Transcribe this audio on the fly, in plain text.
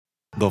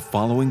The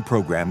following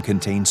program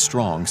contains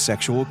strong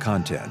sexual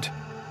content.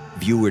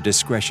 Viewer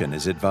discretion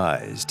is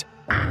advised.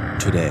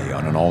 Today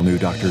on an all-new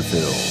Dr.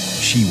 Phil,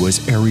 she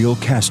was Ariel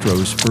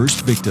Castro's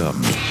first victim.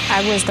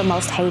 I was the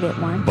most hated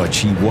one. But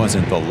she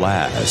wasn't the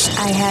last.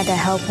 I had to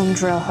help him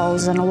drill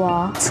holes in the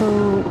wall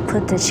to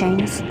put the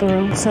chains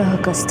through to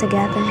hook us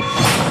together.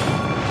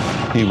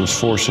 He was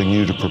forcing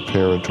you to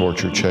prepare a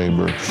torture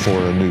chamber for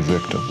a new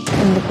victim.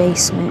 In the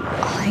basement,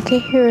 all I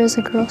could hear is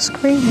a girl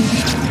screaming,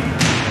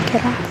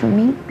 "Get off of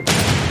me."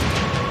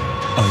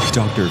 A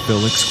Dr.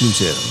 Phil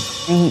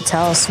exclusive. And he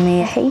tells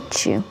me, "I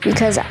hate you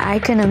because I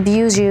can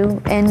abuse you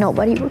and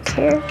nobody would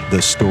care."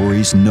 The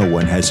stories no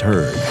one has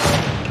heard.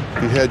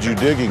 He had you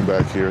digging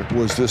back here.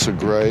 Was this a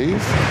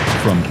grave?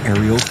 From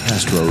Ariel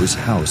Castro's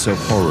House of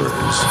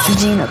Horrors.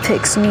 Gina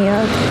picks me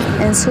up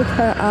into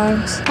her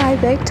arms. I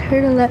begged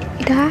her to let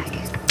me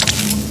die.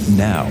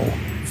 Now,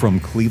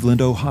 from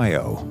Cleveland,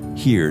 Ohio,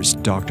 here's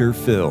Dr.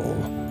 Phil.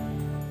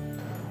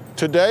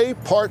 Today,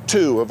 part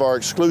 2 of our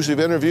exclusive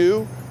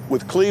interview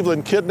with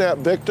Cleveland kidnap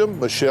victim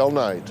Michelle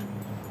Knight.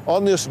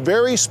 On this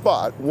very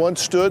spot once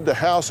stood the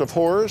House of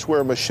Horrors,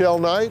 where Michelle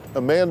Knight,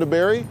 Amanda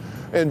Berry,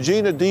 and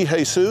Gina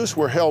DeJesus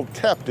were held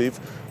captive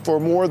for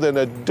more than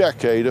a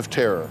decade of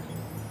terror,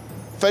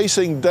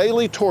 facing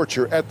daily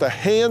torture at the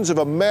hands of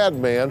a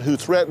madman who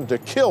threatened to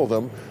kill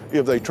them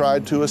if they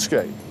tried to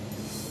escape.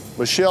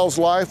 Michelle's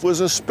life was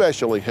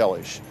especially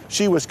hellish.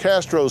 She was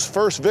Castro's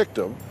first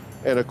victim,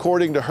 and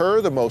according to her,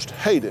 the most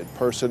hated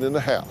person in the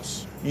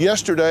house.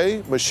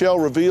 Yesterday, Michelle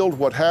revealed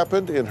what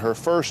happened in her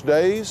first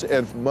days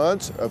and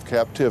months of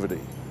captivity.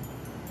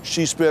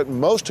 She spent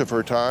most of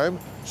her time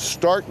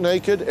stark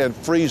naked and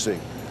freezing,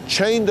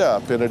 chained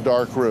up in a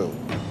dark room.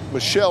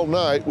 Michelle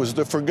Knight was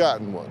the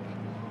forgotten one.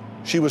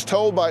 She was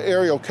told by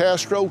Ariel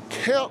Castro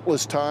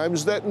countless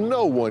times that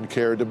no one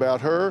cared about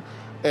her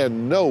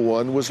and no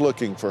one was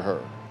looking for her.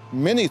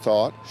 Many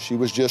thought she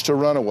was just a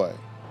runaway,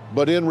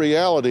 but in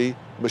reality,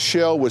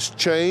 Michelle was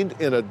chained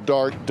in a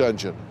dark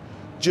dungeon,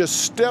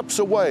 just steps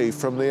away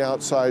from the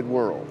outside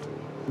world.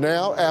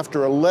 Now,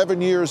 after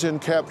 11 years in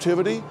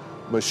captivity,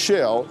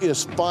 Michelle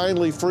is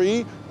finally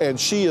free, and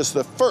she is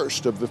the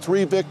first of the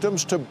 3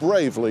 victims to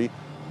bravely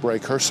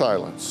break her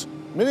silence.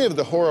 Many of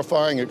the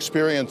horrifying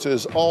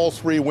experiences all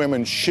 3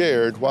 women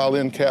shared while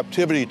in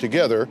captivity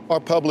together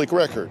are public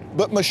record.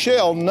 But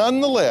Michelle,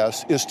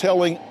 nonetheless, is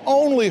telling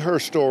only her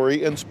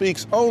story and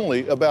speaks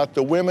only about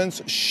the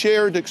women's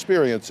shared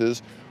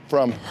experiences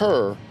from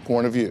her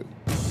point of view.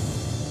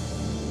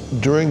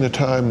 During the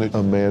time that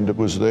Amanda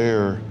was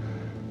there,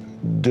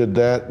 did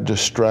that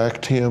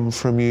distract him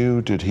from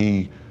you? Did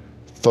he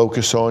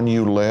focus on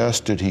you less?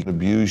 Did he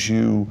abuse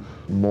you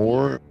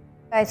more?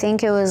 I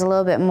think it was a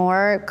little bit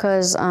more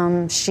because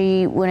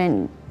she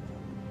wouldn't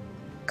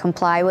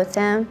comply with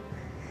him.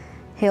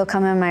 He'll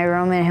come in my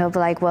room and he'll be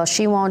like, "Well,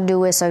 she won't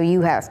do it, so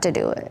you have to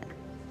do it."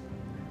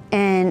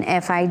 And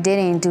if I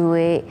didn't do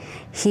it,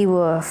 he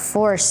would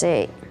force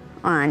it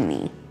on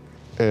me.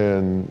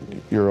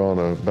 And you're on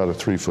about a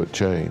 3-foot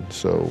chain,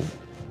 so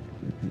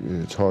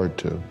it's hard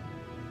to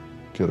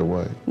get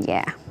away.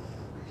 Yeah.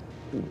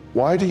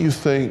 Why do you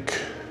think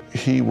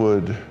he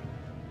would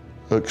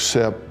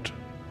accept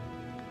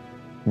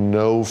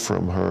no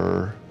from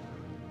her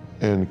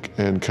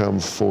and come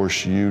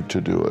force you to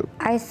do it?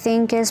 I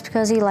think it's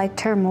because he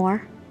liked her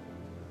more.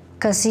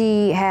 Because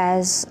he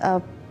has,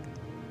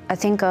 I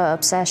think, an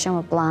obsession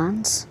with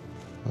blondes.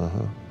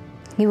 Uh-huh.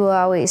 He will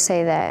always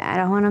say that, "I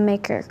don't want to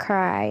make her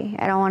cry.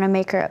 I don't want to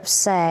make her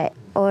upset.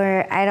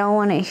 Or I don't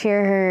want to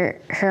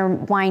hear her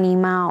whiny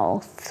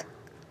mouth."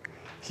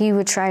 He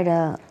would try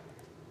to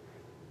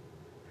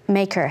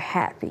make her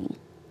happy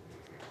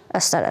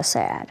instead of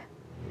sad.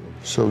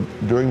 So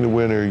during the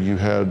winter, you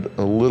had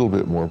a little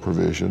bit more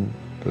provision.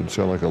 Doesn't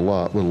sound like a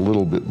lot, but a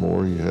little bit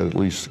more. You had at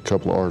least a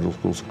couple of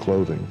articles of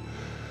clothing.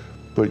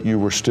 But you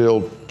were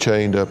still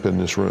chained up in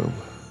this room.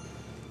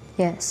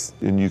 Yes.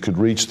 And you could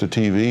reach the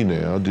TV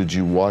now. Did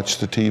you watch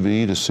the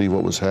TV to see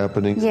what was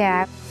happening?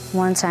 Yeah.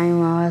 One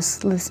time I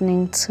was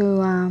listening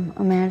to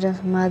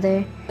Amanda's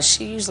mother.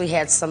 She usually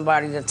had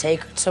somebody to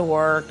take her to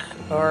work,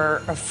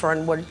 or a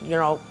friend would,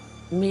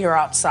 meet her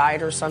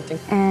outside or something.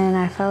 And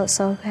I felt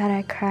so bad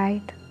I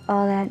cried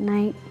all that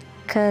night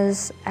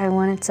because I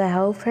wanted to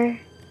help her,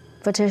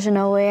 but there's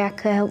no way I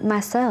could help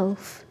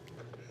myself.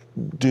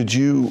 Did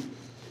you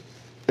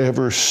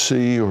ever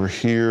see or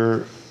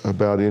hear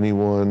about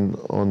anyone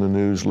on the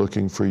news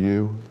looking for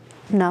you?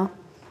 No.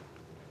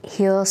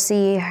 He'll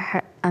see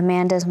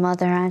Amanda's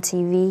mother on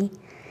TV,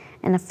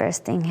 and the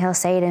first thing he'll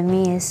say to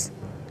me is,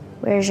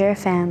 "Where's your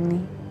family?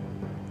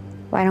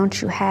 Why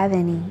don't you have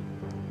any?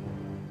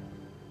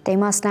 They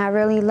must not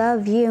really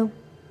love you."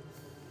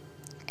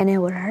 And it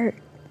would hurt.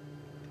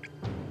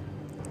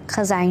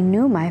 Because I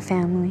knew my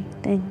family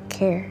didn't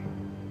care.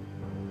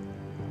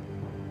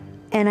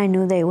 And I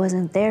knew they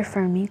wasn't there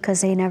for me because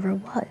they never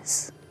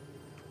was.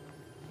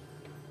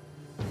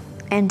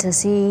 And to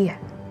see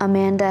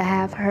Amanda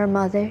have her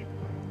mother,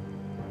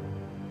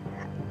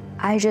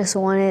 I just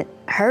wanted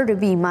her to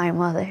be my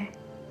mother.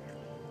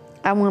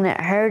 I wanted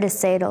her to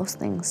say those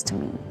things to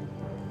me.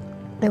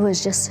 It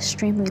was just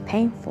extremely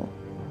painful.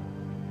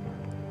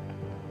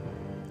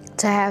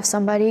 To have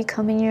somebody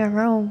come in your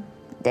room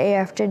day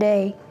after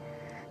day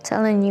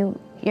telling you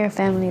your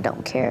family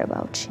don't care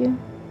about you.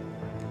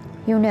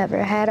 You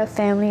never had a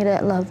family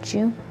that loved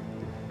you.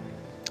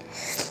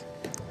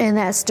 And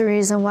that's the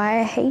reason why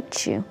I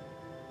hate you.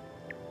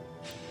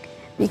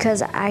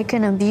 Because I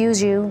can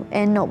abuse you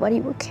and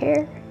nobody would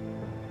care.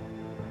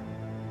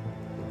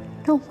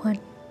 No one.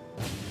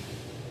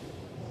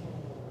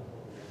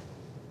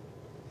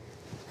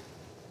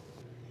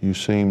 You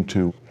seem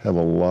to have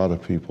a lot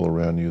of people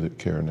around you that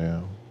care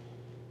now.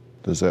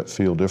 Does that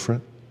feel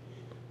different?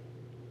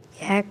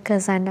 Yeah,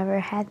 because I never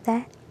had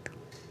that.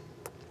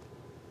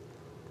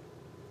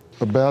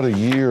 About a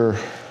year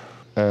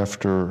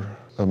after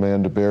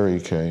Amanda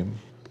Berry came,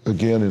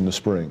 again in the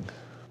spring,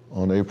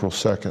 on April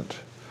 2nd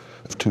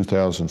of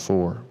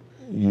 2004,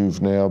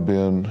 you've now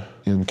been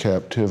in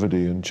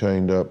captivity and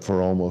chained up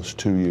for almost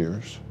 2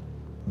 years.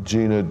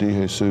 Gina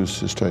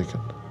DeJesus is taken.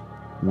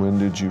 When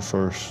did you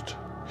first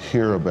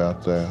hear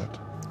about that?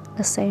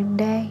 The same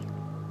day.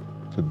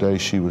 The day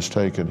she was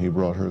taken, he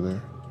brought her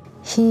there.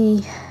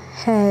 He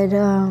had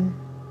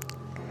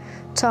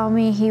told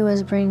me he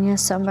was bringing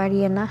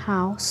somebody in the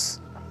house,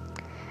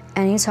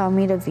 and he told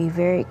me to be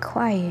very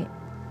quiet.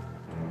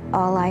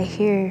 All I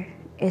hear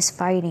is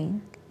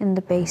fighting in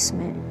the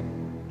basement.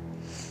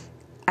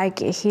 I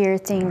could hear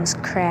things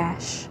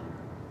crash.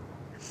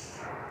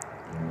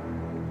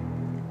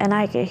 And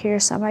I could hear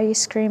somebody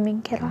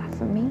screaming, "Get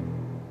off of me.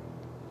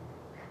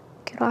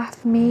 Get off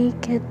of me,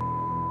 get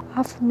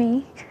off of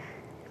me."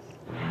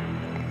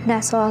 And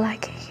that's all I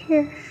could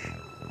hear.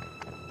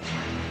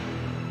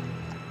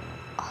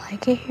 All I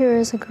could hear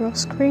is a girl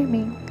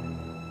screaming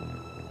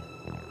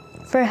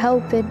for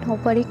help, and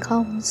nobody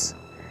comes.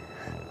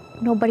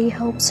 Nobody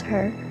helps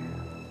her.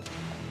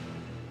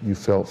 You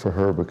felt for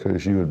her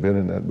because you had been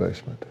in that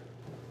basement.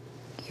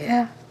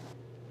 Yeah.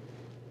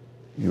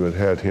 You had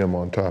had him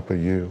on top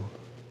of you.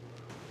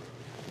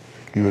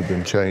 You had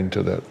been chained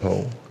to that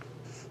pole.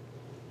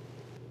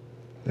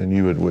 And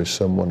you had wished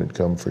someone had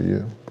come for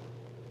you.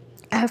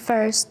 At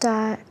first,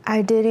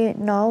 I didn't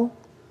know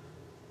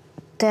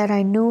that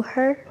I knew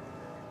her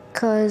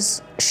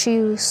because she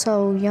was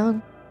so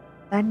young.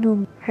 I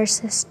knew her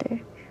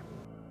sister.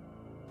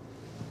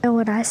 And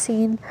when I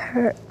seen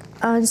her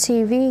on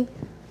TV,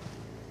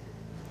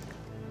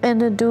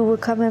 and the dude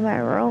would come in my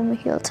room,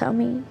 he'll tell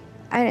me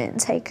I didn't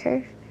take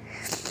her.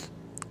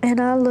 And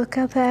I'll look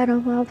up at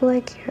him, I'll be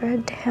like, "You're a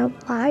damn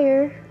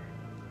liar.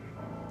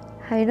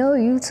 I know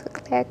you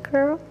took that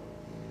girl."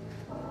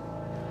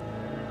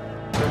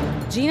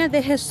 Gina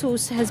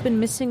DeJesus has been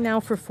missing now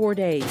for 4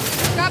 days.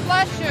 God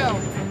bless you.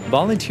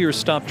 Volunteers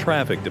stop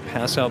traffic to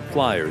pass out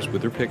flyers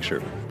with her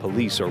picture.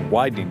 Police are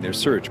widening their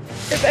search.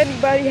 If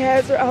anybody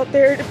has her out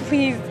there, to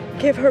please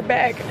give her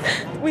back.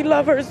 We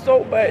love her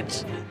so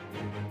much.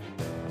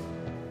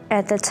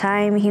 At the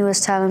time, he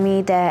was telling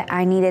me that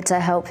I needed to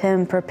help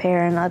him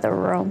prepare another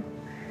room.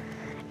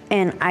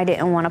 And I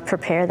didn't want to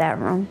prepare that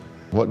room.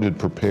 What did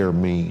prepare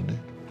mean?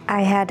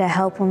 I had to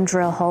help him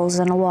drill holes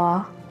in the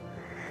wall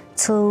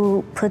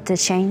to put the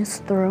chains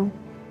through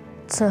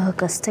to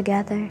hook us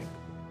together.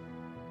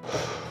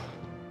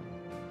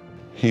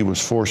 He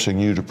was forcing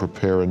you to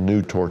prepare a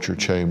new torture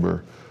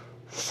chamber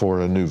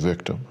for a new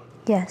victim.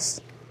 Yes.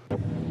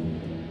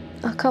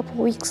 A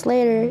couple weeks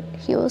later,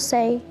 he will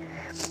say,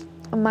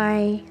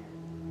 "My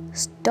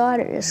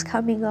daughter is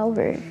coming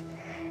over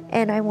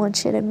and I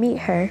want you to meet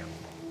her."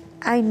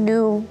 I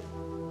knew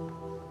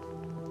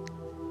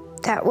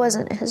that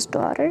wasn't his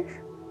daughter.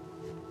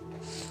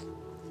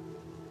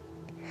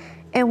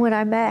 And when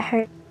I met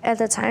her at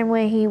the time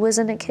when he was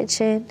in the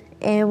kitchen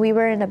and we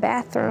were in the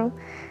bathroom.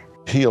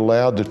 He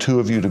allowed the two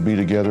of you to be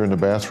together in the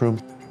bathroom?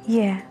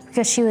 Yeah,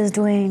 because she was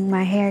doing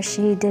my hair.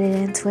 She did it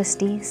in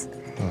twisties.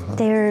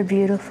 They were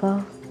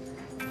beautiful.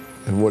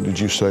 And what did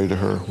you say to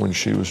her when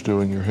she was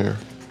doing your hair?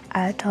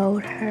 I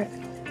told her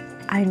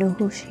I knew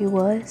who she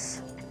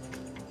was.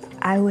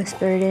 I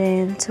whispered it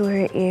into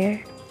her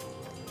ear.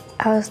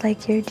 I was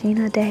like, "You're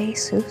Gina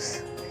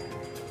DeJesus."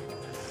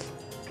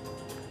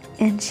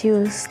 And she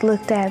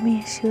looked at me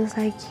and she was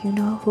like, "You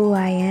know who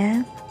I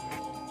am?"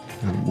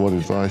 And what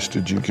advice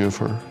did you give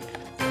her?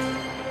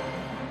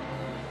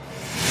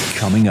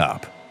 Coming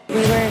up. We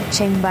were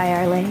chained by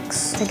our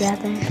legs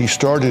together. He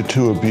started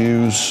to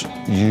abuse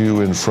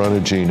you in front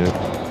of Gina.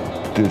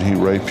 Did he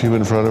rape you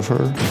in front of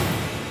her?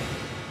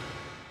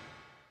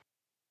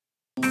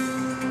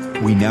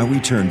 We now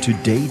return to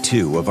day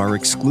 2 of our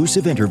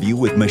exclusive interview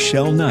with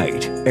Michelle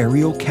Knight,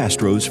 Ariel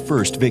Castro's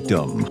first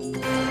victim.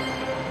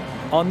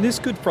 On this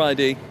Good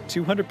Friday,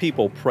 200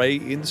 people pray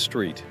in the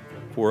street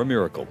for a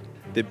miracle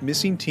that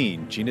missing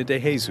teen Gina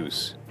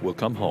DeJesus will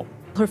come home.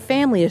 Her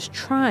family is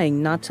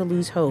trying not to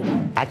lose hope.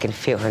 I can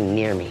feel her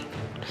near me.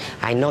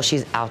 I know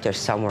she's out there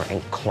somewhere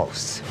and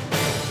close.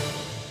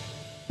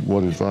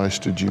 What advice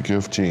did you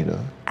give Gina?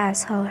 I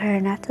told her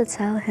not to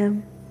tell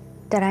him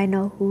that I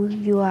know who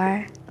you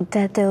are,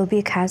 that there will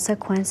be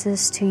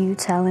consequences to you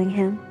telling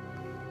him.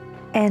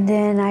 And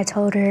then I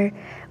told her,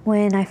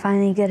 When I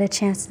finally get a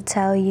chance to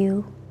tell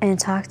you and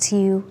talk to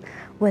you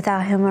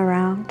without him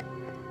around,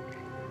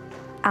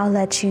 I'll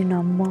let you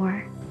know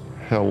more.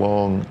 How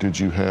long did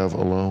you have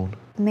alone?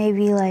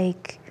 Maybe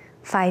like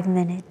 5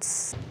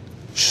 minutes.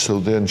 So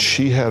then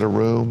she had a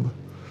room,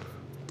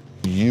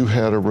 you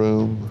had a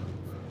room,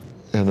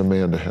 and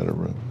Amanda had a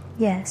room.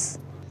 Yes.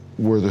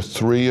 Were the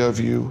three of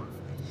you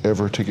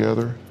ever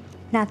together?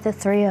 Not the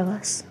three of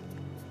us.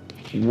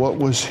 What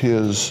was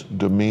his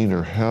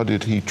demeanor? How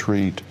did he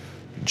treat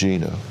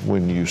Gina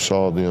when you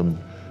saw them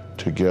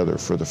together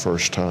for the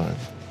first time?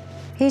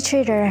 He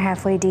treated her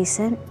halfway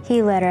decent.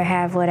 He let her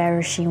have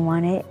whatever she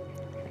wanted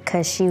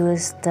because she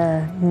was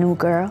the new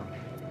girl.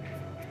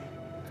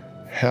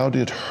 How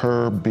did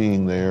her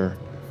being there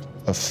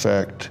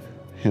affect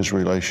his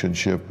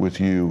relationship with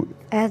you?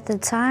 At the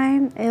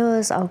time, it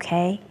was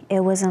okay.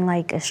 It wasn't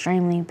like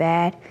extremely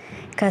bad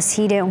because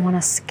he didn't want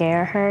to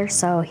scare her,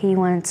 so he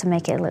wanted to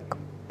make it look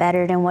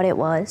better than what it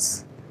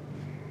was.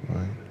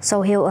 Right.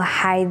 So he'll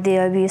hide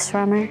the abuse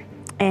from her,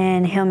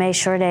 and he'll make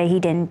sure that he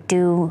didn't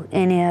do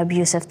any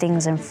abusive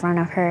things in front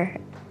of her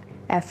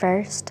at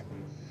first.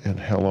 And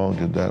how long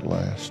did that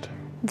last?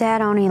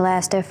 That only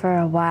lasted for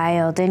a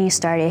while. Then he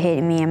started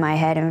hitting me in my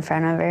head in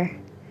front of her.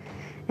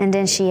 And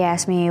then she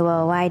asked me,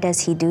 well, why does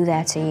he do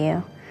that to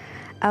you?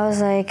 I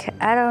was like,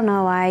 I don't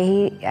know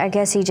why. I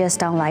guess he just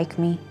don't like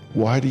me.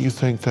 Why do you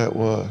think that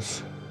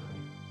was?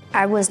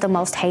 I was the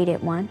most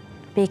hated one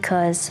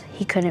because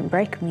he couldn't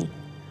break me.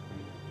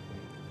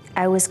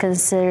 I was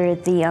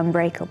considered the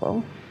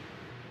unbreakable.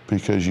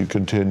 Because you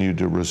continued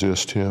to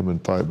resist him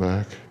and fight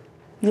back?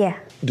 Yeah.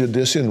 Did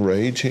this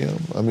enrage him?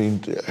 I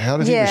mean, how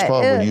did he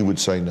respond when you would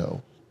say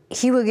no?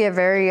 He would get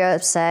very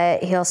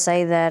upset. He'll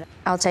say that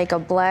I'll take a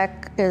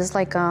black, it's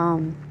like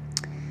a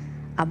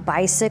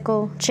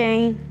bicycle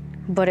chain,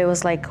 but it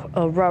was like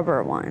a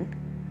rubber one.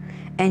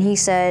 And he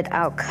said,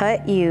 I'll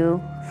cut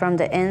you from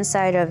the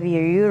inside of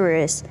your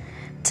uterus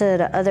to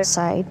the other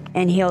side,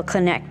 and he'll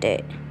connect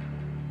it.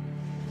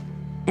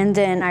 And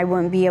then I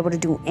wouldn't be able to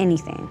do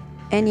anything.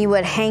 And he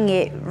would hang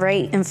it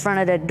right in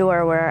front of the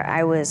door where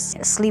I was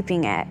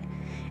sleeping at.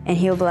 And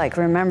he'll be like,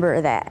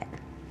 remember that.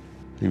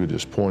 He would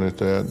just point at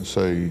that and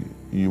say,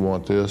 you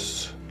want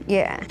this?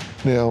 Yeah.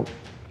 Now,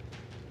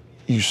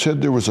 you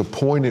said there was a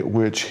point at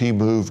which he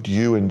moved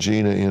you and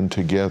Gina in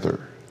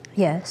together.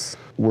 Yes.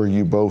 Were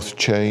you both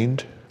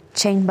chained?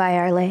 Chained by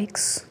our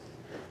legs.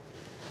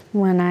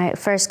 When I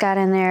first got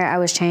in there, I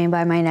was chained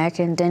by my neck,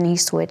 and then he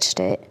switched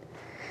it.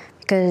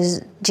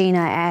 Because Gina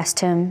asked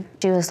him,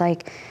 she was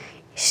like,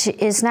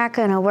 it's not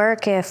gonna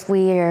work if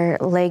we are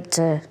leg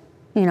to,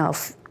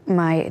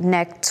 my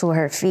neck to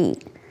her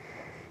feet.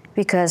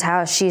 Because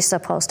how is she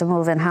supposed to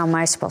move and how am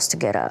I supposed to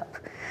get up?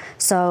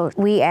 So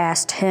we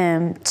asked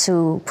him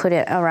to put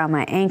it around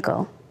my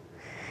ankle.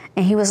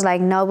 And he was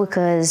like, no,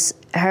 because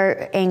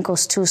her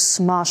ankle's too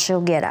small,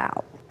 she'll get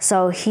out.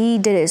 So he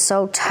did it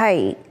so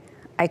tight,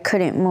 I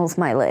couldn't move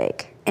my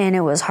leg. And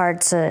it was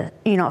hard to,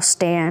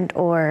 stand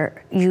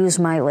or use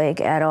my leg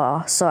at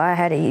all. So I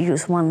had to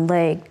use one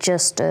leg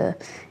just to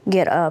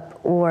get up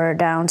or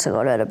down to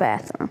go to the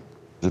bathroom.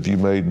 If you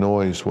made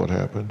noise, what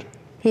happened?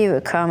 He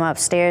would come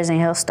upstairs and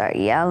he'll start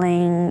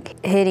yelling,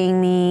 hitting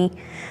me,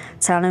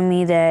 telling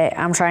me that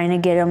I'm trying to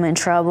get him in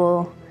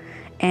trouble.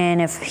 And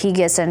if he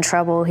gets in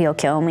trouble, he'll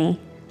kill me.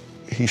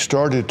 He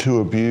started to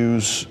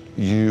abuse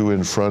you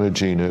in front of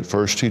Gina. At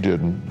first he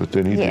didn't, but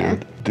then he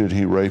did. Did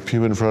he rape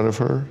you in front of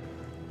her?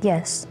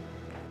 Yes.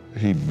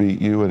 He beat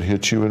you and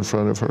hit you in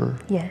front of her?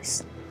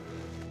 Yes.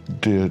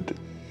 Did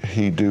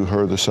he do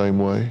her the same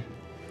way?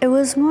 It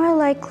was more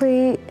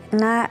likely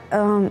not,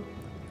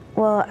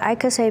 well, I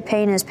could say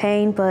pain is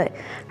pain, but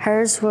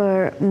hers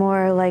were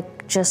more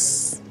like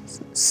just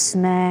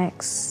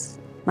smacks.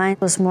 Mine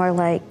was more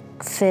like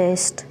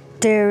fist.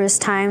 There was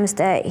times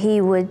that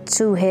he would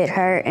hit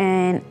her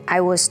and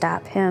I would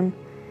stop him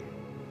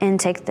and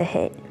take the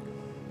hit.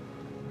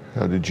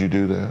 How did you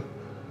do that?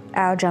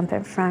 I'll jump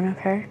in front of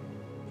her.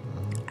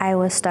 I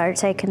would start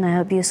taking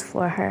the abuse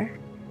for her.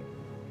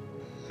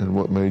 And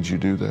what made you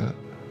do that?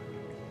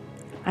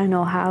 I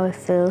know how it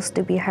feels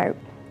to be hurt.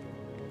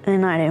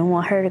 And I didn't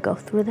want her to go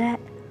through that.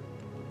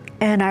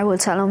 And I would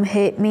tell him,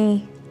 hit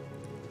me.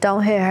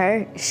 Don't hit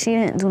her. She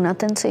didn't do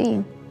nothing to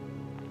you.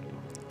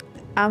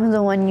 I'm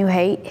the one you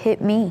hate.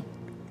 Hit me.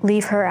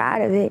 Leave her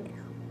out of it.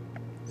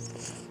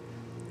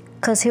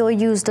 Because he'll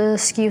use the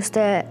excuse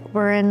that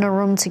we're in the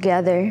room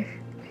together.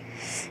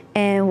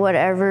 And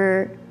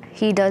whatever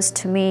he does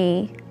to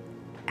me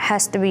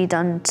has to be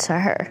done to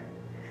her.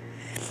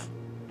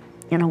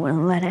 And I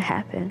wouldn't let it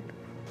happen.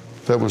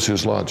 That was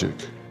his logic.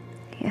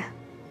 Yeah.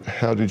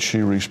 How did she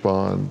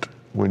respond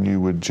when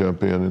you would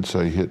jump in and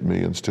say, hit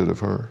me instead of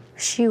her?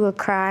 She would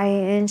cry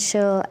and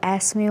she'll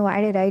ask me, why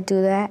did I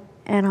do that?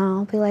 And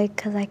I'll be like,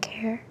 because I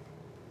care.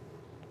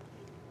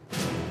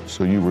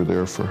 So you were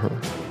there for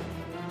her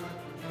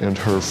and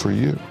her for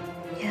you.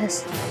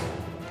 Yes.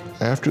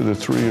 After the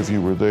three of you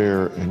were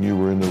there and you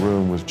were in the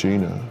room with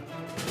Gina,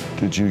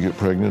 did you get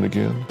pregnant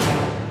again?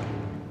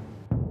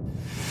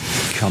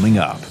 Coming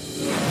up.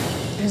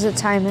 There's There's a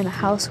time in a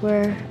house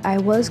where I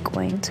was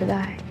going to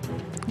die.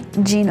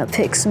 Gina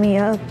picks me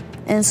up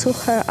into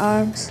her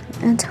arms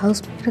and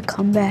tells me to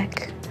come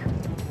back.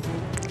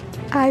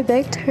 I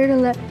begged her to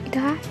let me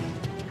die,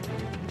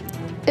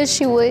 and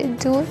she wouldn't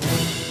do it.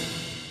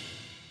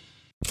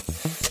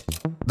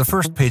 The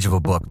first page of a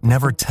book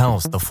never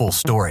tells the full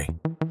story.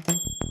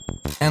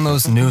 And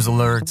those news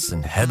alerts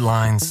and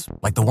headlines,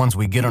 like the ones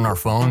we get on our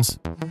phones,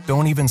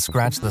 don't even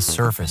scratch the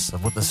surface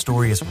of what the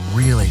story is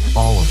really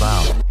all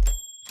about.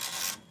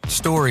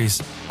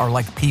 Stories are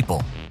like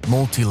people,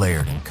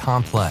 multi-layered and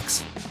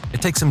complex.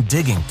 It takes some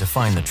digging to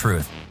find the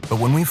truth, but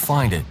when we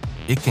find it,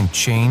 it can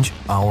change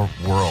our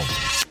world.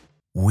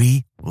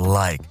 We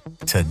like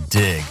to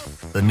dig.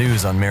 The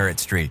news on Merritt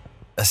Street.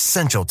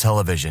 Essential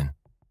television.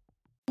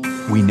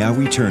 We now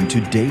return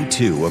to day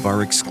 2 of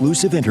our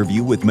exclusive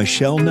interview with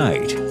Michelle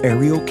Knight,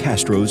 Ariel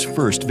Castro's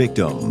first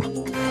victim.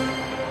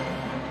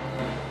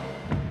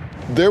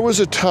 There was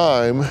a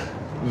time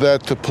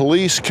that the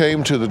police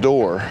came to the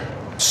door.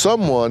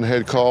 Someone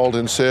had called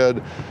and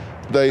said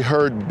they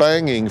heard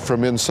banging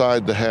from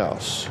inside the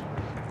house.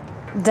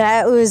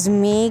 That was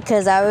me,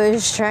 because I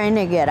was trying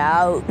to get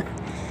out.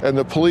 And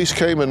the police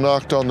came and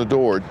knocked on the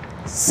door.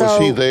 So, was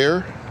he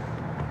there?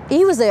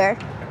 He was there.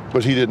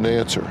 But he didn't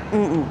answer.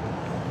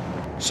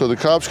 So the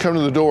cops come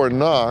to the door and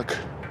knock.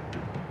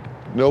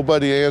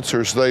 Nobody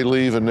answers. They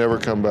leave and never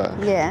come back.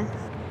 Yeah.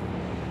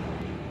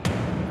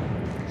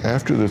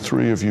 After the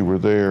 3 of you were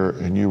there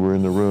and you were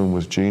in the room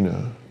with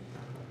Gina,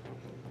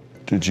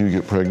 did you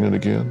get pregnant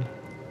again?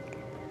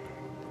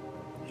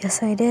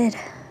 Yes, I did.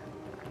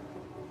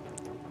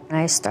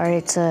 I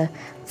started to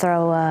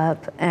throw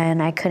up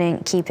and I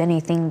couldn't keep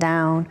anything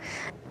down.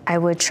 I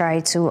would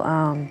try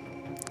to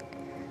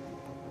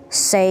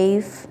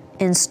save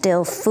and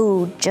steal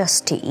food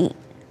just to eat,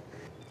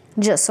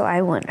 just so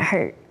I wouldn't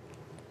hurt.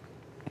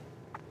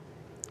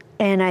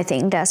 And I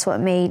think that's what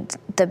made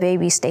the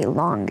baby stay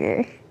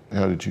longer.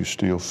 How did you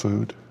steal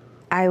food?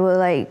 I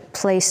would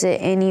place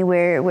it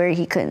anywhere where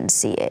he couldn't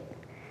see it.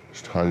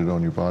 Just hide it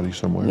on your body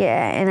somewhere?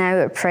 Yeah, and I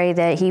would pray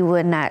that he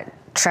would not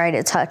try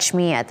to touch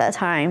me at that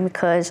time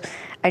because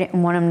I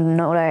didn't want him to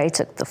know that I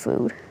took the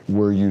food.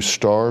 Were you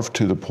starved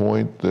to the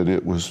point that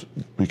it was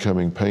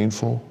becoming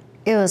painful?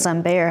 It was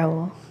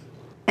unbearable.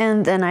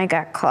 And then I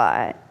got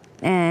caught,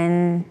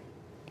 and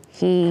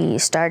he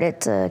started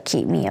to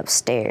keep me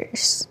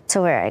upstairs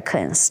to where I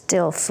couldn't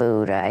steal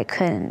food, I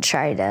couldn't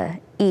try to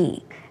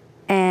eat.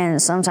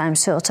 And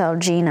sometimes he'll tell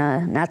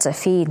Gina not to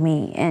feed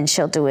me, and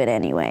she'll do it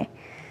anyway,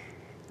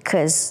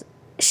 because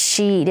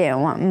she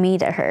didn't want me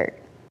to hurt.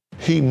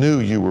 He knew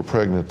you were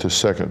pregnant the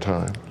second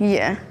time?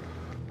 Yeah.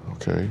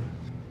 Okay.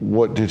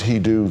 What did he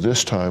do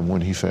this time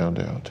when he found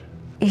out?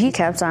 He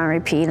kept on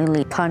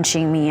repeatedly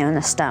punching me in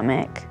the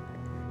stomach.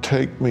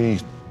 Take me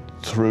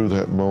through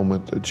that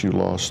moment that you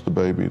lost the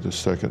baby the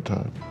second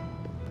time.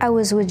 I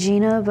was with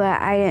Gina, but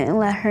I didn't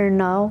let her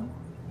know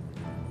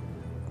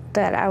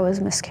that I was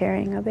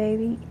miscarrying a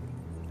baby.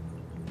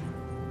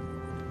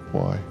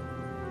 Why?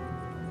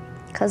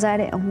 Because I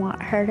didn't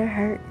want her to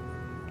hurt.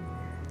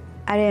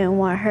 I didn't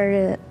want her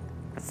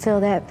to feel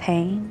that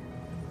pain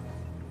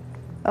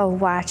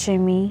of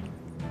watching me.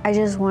 I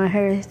just wanted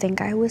her to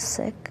think I was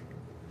sick.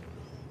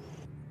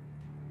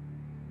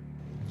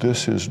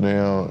 This is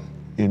now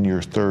in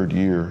your 3rd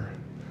year.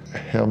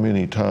 How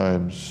many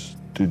times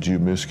did you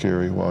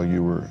miscarry while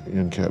you were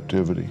in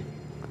captivity?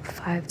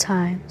 5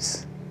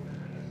 times.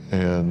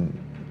 And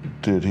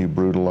did he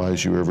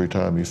brutalize you every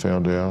time he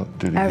found out?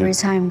 Every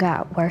time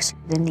got worse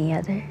than the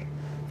other.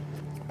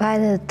 By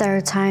the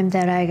 3rd time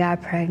that I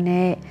got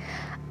pregnant,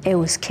 it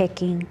was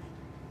kicking,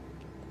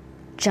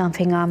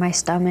 jumping on my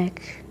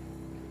stomach.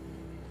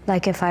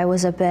 Like if I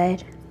was a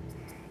bed,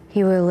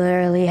 he would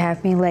literally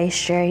have me lay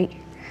straight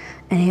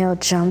and he'll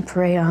jump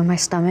right on my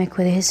stomach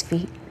with his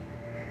feet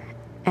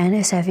and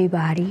his heavy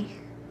body.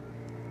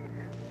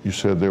 You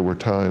said there were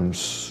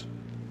times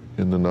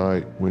in the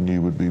night when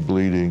you would be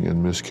bleeding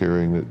and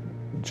miscarrying that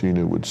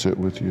Gina would sit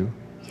with you?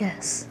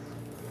 Yes.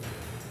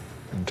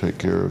 And take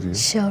care of you?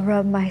 She'll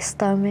rub my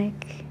stomach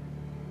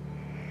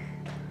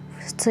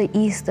to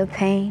ease the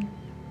pain,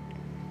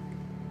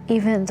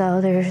 even though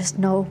there's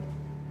no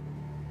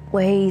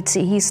way to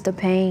ease the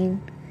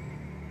pain.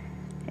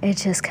 It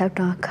just kept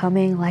on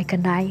coming like a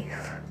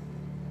knife.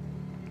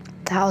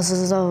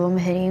 Thousands of them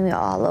hitting me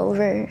all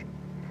over.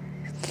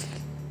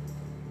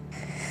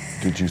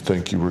 Did you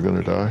think you were going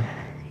to die?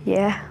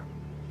 Yeah.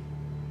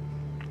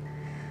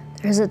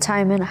 There's a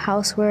time in a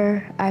house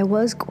where I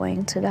was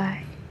going to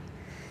die.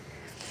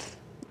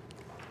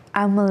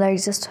 I'm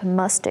allergic to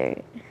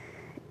mustard,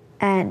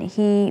 and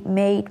he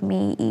made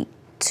me eat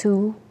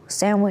 2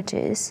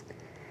 sandwiches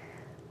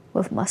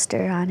with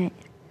mustard on it.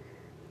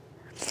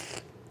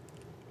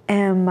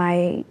 And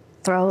my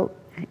throat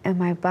and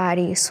my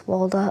body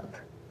swelled up.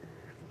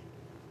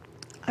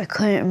 I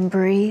couldn't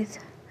breathe.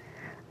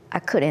 I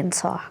couldn't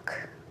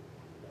talk.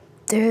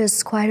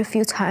 There's quite a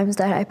few times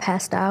that I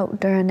passed out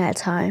during that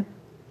time.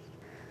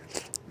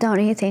 The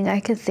only thing I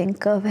could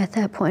think of at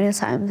that point in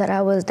time that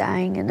I was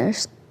dying and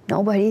there's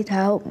nobody to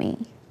help me.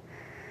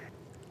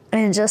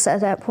 And just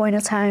at that point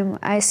in time,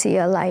 I see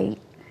a light.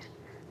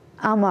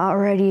 I'm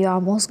already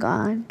almost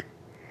gone.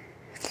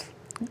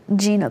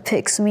 Gina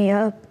picks me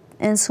up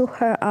into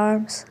her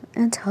arms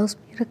and tells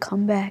me to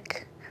come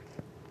back.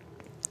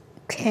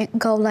 Can't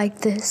go like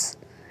this.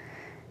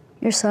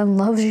 Your son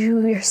loves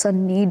you, your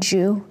son needs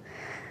you.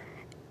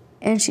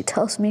 And she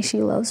tells me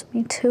she loves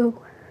me too.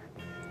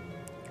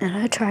 And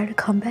I try to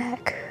come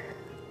back.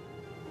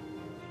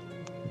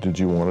 Did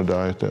you want to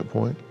die at that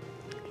point?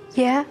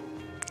 Yeah,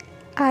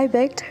 I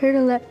begged her to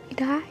let me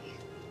die.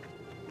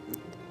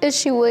 And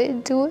she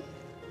wouldn't do it.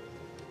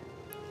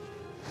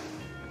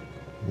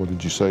 What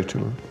did you say to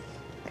her?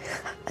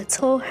 I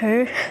told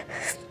her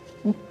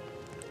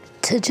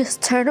to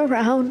just turn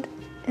around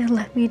and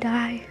let me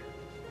die.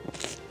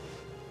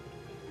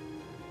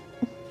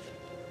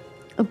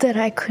 That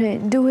I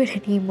couldn't do it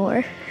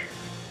anymore.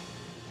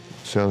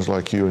 Sounds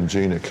like you and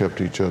Gina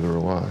kept each other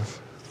alive.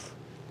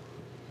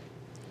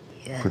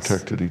 Yes.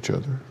 Protected each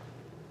other.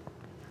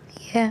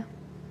 Yeah.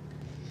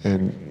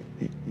 And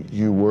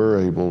you were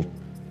able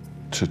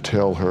to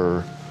tell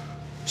her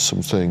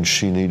some things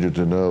she needed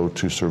to know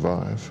to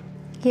survive.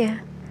 Yeah.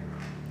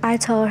 I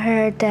told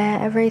her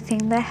that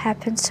everything that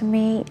happens to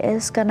me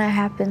is gonna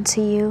happen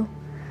to you,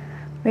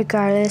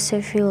 regardless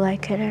if you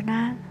like it or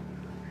not.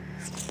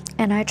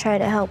 And I tried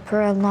to help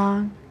her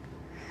along.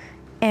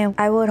 And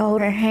I would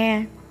hold her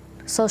hand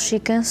so she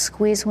can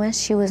squeeze when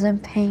she was in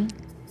pain,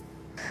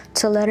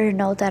 to let her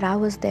know that I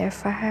was there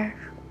for her.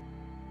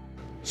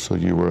 So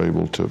you were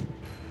able to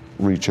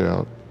reach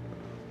out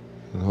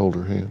and hold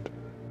her hand.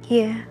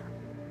 Yeah.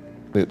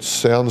 It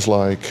sounds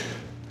like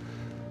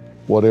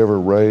whatever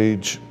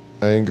rage,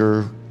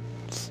 anger,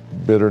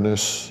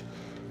 bitterness,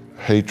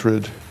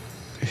 hatred,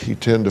 he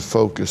tended to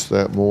focus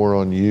that more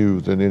on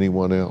you than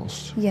anyone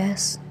else.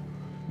 Yes.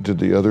 Did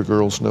the other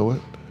girls know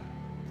it?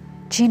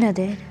 Gina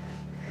did.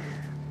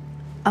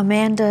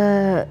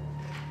 Amanda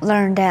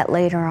learned that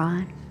later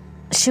on.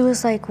 She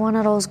was like one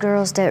of those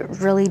girls that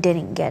really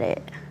didn't get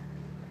it.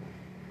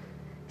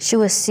 She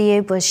would see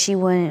it, but she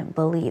wouldn't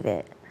believe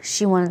it.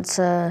 She wanted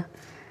to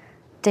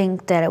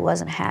think that it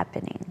wasn't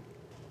happening.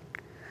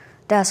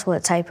 That's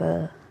what type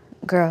of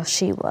girl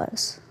she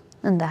was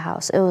in the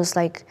house. It was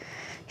like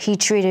he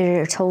treated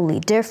her totally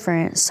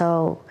different,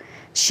 so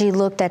she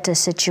looked at the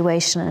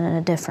situation in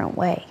a different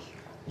way.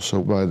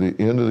 So by the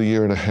end of the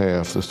year and a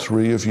half, the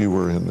three of you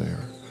were in there,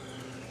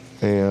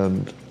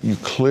 and you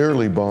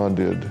clearly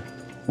bonded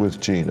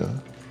with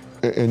Gina,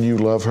 and you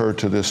love her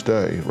to this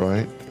day,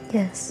 right?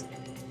 Yes.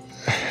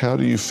 How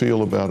do you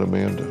feel about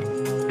Amanda?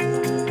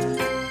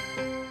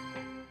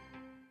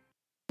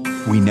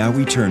 We now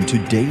return to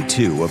day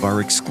 2 of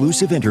our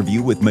exclusive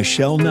interview with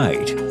Michelle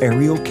Knight,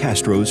 Ariel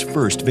Castro's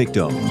first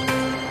victim.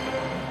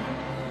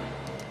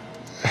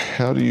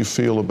 How do you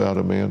feel about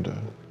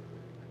Amanda?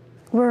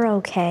 We're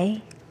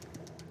okay.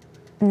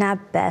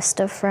 Not best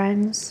of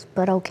friends,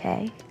 but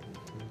okay.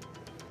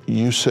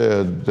 You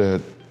said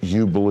that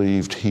you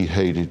believed he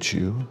hated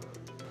you,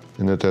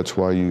 and that that's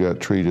why you got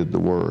treated the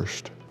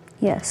worst.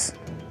 Yes.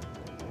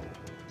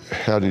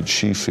 How did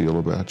she feel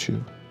about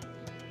you?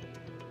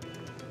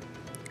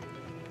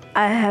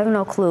 I have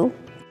no clue.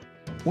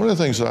 One of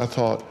the things that I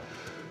thought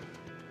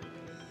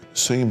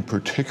seemed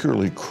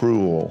particularly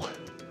cruel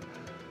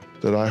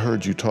that I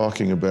heard you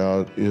talking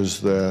about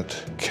is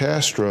that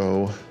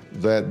Castro,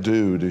 that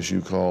dude, as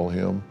you call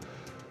him,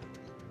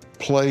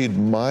 played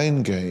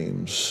mind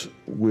games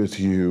with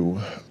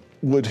you.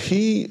 Would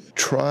he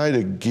try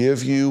to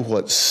give you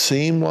what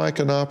seemed like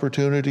an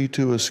opportunity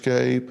to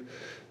escape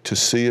to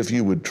see if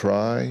you would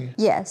try?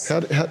 Yes.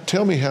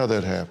 Tell me how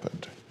that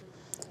happened.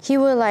 He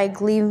would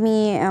like leave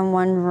me in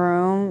one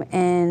room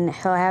and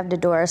he'll have the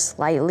door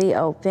slightly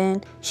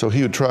open. So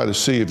he would try to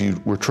see if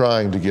you were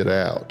trying to get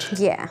out.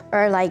 Yeah,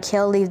 or like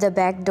he'll leave the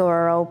back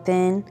door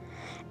open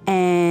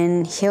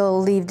and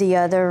he'll leave the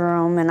other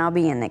room and I'll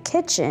be in the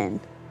kitchen.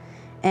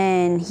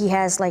 And he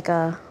has like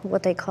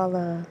what they call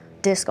a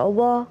disco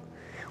ball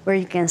where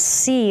you can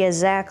see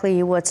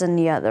exactly what's in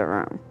the other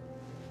room.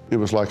 It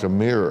was like a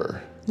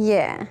mirror.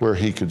 Yeah. Where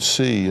he could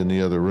see in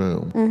the other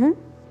room. Mm-hmm.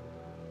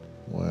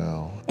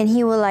 Wow. And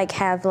he would like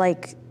have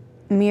like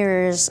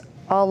mirrors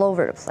all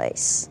over the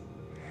place.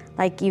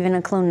 Like even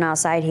including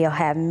outside, he'll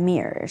have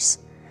mirrors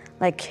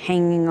like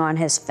hanging on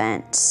his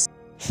fence.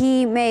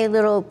 He made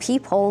little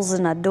peepholes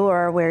in a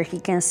door where he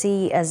can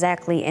see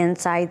exactly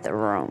inside the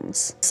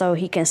rooms. So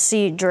he can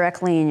see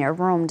directly in your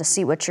room to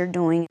see what you're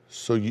doing.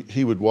 So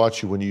he would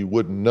watch you when you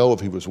wouldn't know if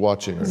he was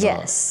watching or not.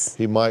 Yes.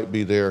 He might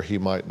be there, he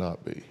might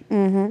not be.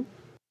 Mm-hmm.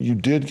 You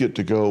did get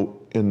to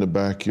go in the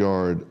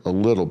backyard a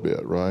little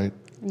bit, right?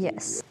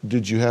 Yes.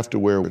 Did you have to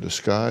wear a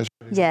disguise?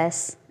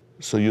 Yes.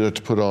 So you had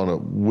to put on a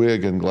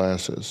wig and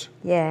glasses.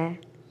 Yeah.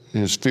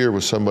 His fear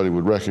was somebody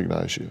would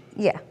recognize you.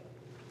 Yeah.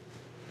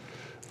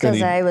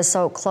 Because I was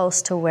so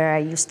close to where I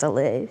used to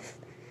live.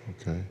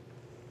 Okay.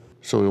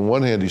 So on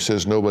one hand, he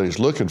says nobody's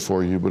looking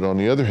for you, but on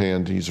the other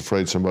hand, he's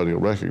afraid somebody will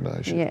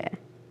recognize you. Yeah.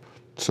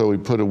 So he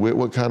put a wig.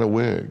 What kind of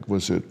wig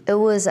was it? It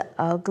was an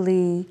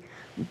ugly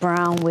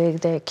brown wig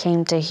that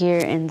came to here,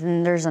 and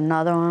then there's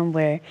another one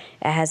where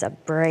it has a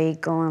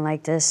braid going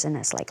like this, and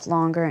it's like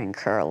longer and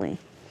curly.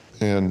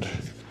 And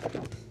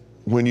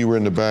when you were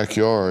in the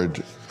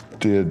backyard,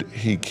 did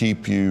he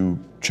keep you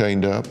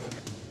chained up?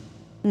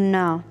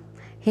 No.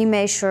 He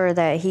made sure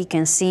that he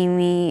can see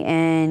me,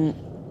 and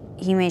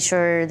he made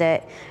sure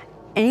that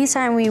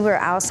anytime we were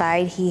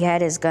outside, he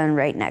had his gun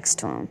right next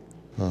to him.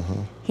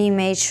 He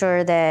made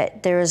sure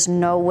that there was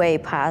no way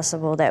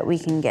possible that we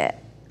can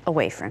get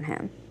away from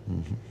him.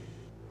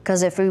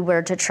 Because if we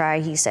were to try,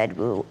 he said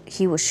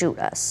he would shoot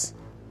us.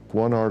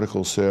 One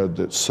article said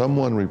that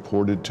someone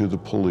reported to the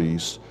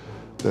police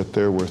that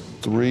there were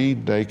 3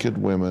 naked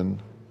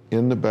women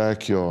in the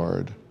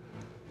backyard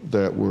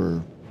that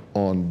were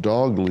on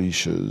dog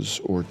leashes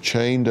or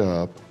chained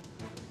up.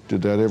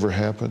 Did that ever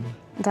happen?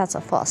 That's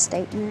a false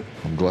statement.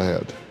 I'm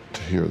glad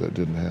to hear that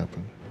didn't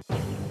happen.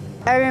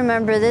 I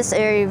remember this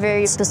area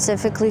very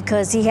specifically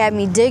because he had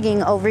me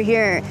digging over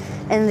here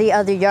in the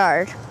other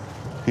yard.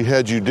 He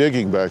had you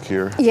digging back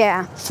here?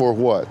 Yeah. For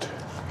what?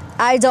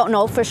 I don't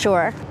know for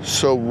sure.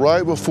 So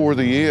right before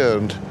the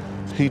end,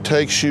 he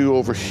takes you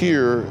over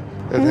here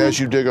and has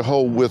you dig a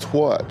hole with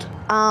what?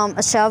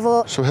 A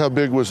shovel. So how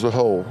big was the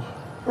hole?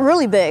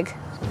 Really big.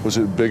 Was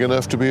it big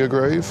enough to be a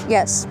grave?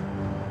 Yes,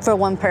 for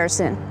one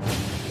person.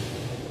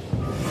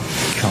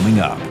 Coming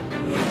up.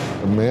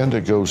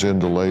 Amanda goes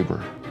into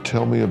labor.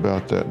 Tell me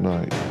about that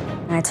night.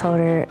 I told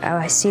her, oh,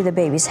 I see the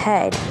baby's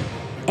head,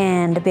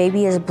 and the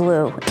baby is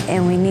blue,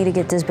 and we need to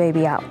get this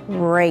baby out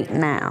right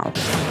now.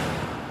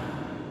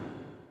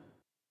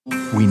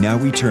 We now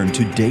return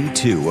to day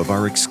 2 of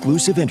our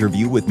exclusive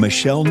interview with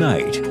Michelle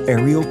Knight,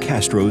 Ariel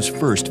Castro's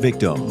first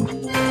victim.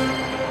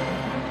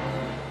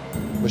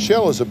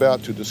 Michelle is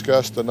about to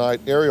discuss the night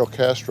Ariel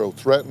Castro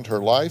threatened her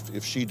life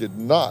if she did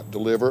not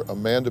deliver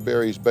Amanda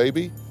Berry's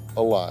baby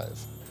alive.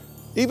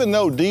 Even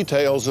though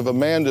details of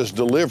Amanda's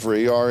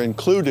delivery are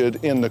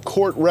included in the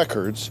court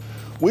records,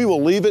 we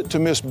will leave it to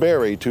Miss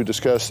Berry to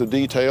discuss the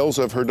details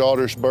of her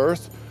daughter's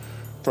birth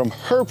from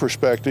her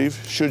perspective,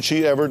 should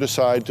she ever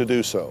decide to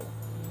do so.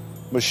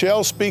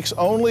 Michelle speaks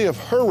only of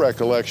her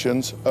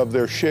recollections of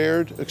their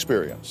shared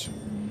experience.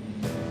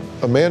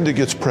 Amanda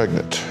gets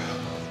pregnant.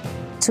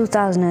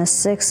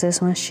 2006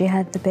 is when she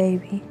had the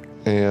baby.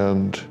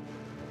 And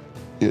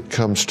it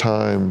comes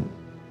time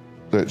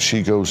that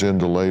she goes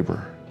into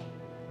labor.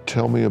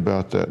 Tell me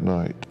about that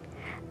night.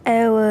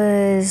 It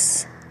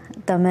was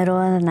the middle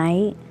of the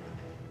night.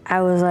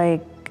 I was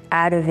like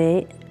out of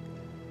it.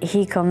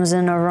 He comes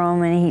in the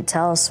room and he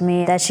tells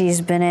me that she's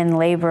been in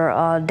labor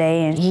all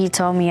day, and he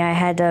told me I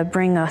had to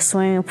bring a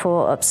swimming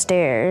pool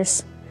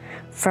upstairs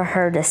for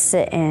her to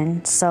sit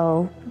in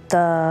so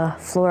the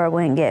floor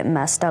wouldn't get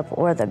messed up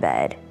or the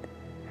bed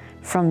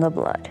from the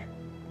blood.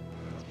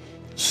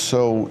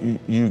 So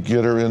you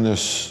get her in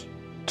this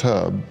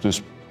tub,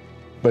 this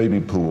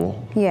baby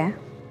pool. Yeah.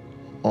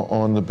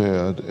 On the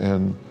bed,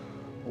 and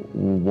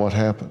what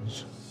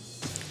happens?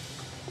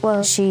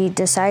 Well, she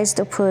decides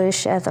to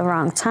push at the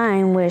wrong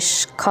time,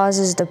 which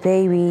causes the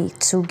baby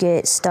to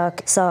get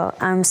stuck. So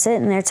I'm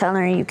sitting there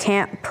telling her, you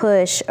can't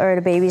push or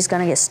the baby's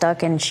gonna get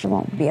stuck and she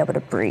won't be able to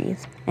breathe.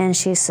 And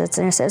she sits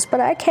there and says, but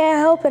I can't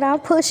help it, I'm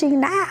pushing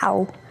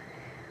now.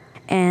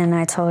 And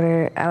I told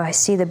her, oh, I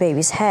see the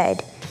baby's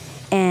head,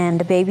 and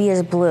the baby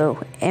is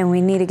blue, and we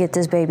need to get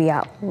this baby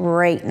out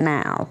right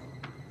now.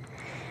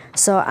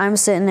 So I'm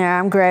sitting there,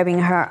 I'm grabbing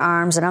her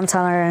arms, and I'm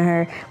telling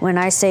her, when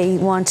I say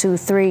 1, 2,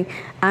 3,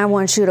 I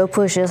want you to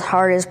push as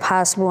hard as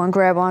possible and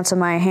grab onto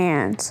my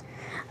hands.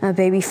 The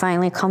baby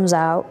finally comes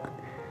out,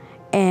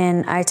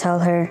 and I tell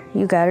her,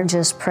 you gotta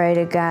just pray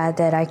to God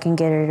that I can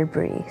get her to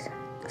breathe.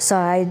 So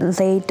I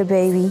laid the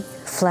baby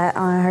flat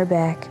on her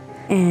back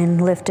and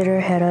lifted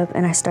her head up,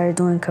 and I started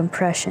doing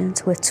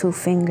compressions with 2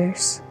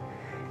 fingers.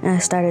 And I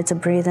started to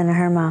breathe into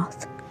her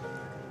mouth.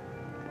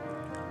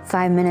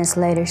 5 minutes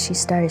later, she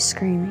started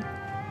screaming.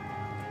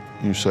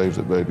 You saved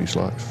the baby's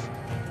life.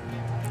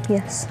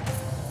 Yes.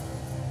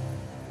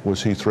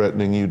 Was he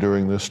threatening you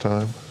during this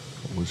time?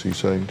 What was he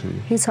saying to you?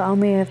 He told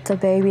me if the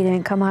baby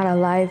didn't come out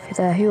alive,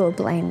 that he would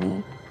blame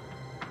me.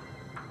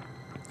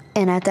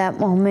 And at that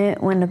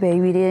moment, when the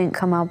baby didn't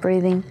come out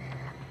breathing,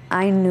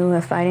 I knew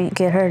if I didn't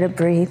get her to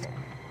breathe,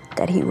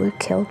 that he would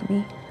kill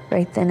me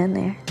right then and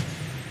there.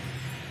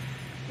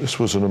 This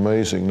was an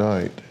amazing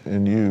night,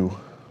 and you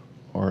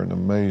are an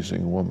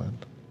amazing woman,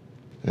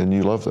 and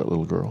you love that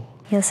little girl.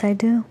 Yes, I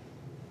do.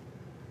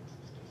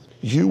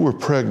 You were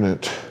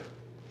pregnant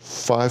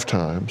 5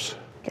 times.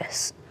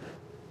 Yes.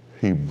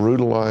 He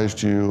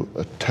brutalized you,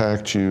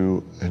 attacked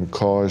you, and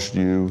caused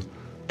you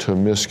to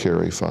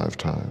miscarry 5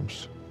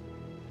 times.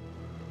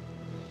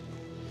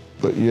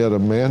 But yet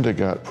Amanda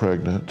got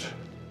pregnant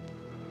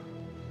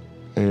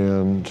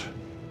and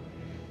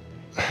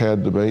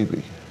had the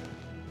baby.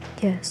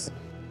 Yes.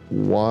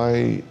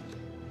 Why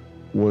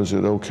was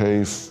it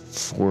okay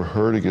for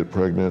her to get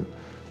pregnant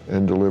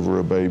and deliver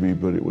a baby,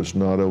 but it was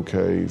not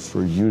okay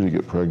for you to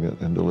get pregnant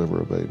and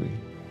deliver a baby?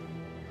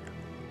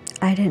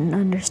 I didn't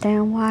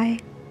understand why.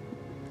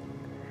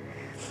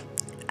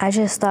 I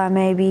just thought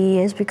maybe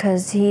it's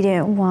because he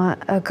didn't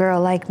want a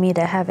girl like me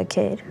to have a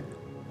kid.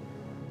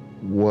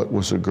 What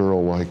was a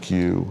girl like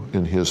you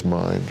in his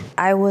mind?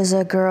 I was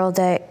a girl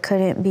that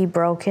couldn't be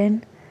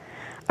broken,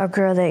 a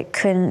girl that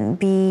couldn't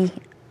be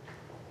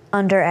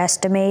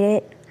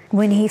underestimated.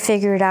 When he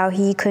figured out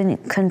he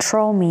couldn't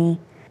control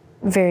me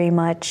very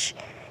much,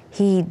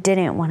 he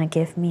didn't want to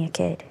give me a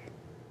kid.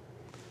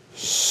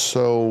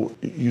 So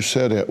you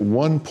said at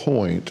one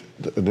point,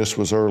 and this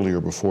was earlier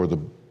before the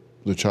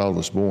child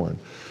was born,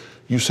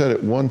 you said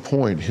at one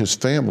point his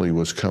family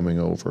was coming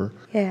over.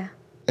 Yeah.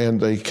 And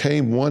they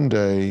came one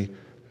day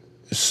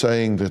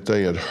saying that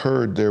they had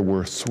heard there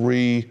were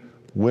 3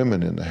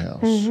 women in the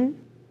house. Mm-hmm.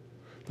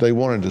 They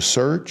wanted to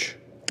search?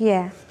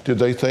 Yeah. Did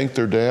they think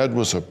their dad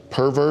was a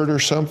pervert or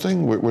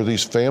something? Were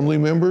these family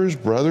members,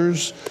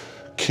 brothers,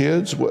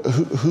 kids?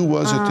 Who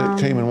was it that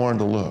came and wanted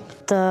to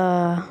look?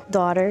 The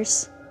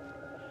daughters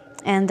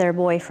and their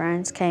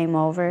boyfriends came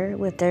over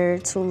with their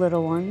 2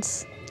 little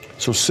ones.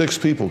 So 6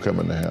 people come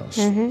in the house.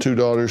 Mm-hmm. 2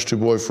 daughters, 2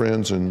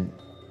 boyfriends, and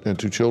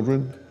 2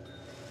 children?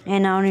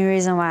 And the only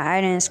reason why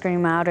I didn't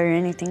scream out or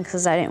anything,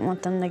 because I didn't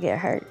want them to get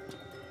hurt.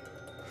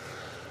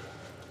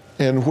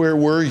 And where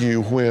were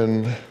you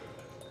when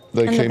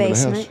they came in the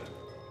house?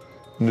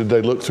 Did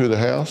they look through the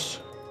house?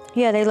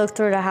 Yeah, they looked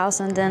through the house,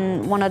 and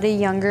then one of the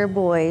younger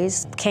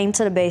boys came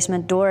to the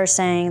basement door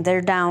saying,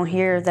 they're down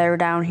here,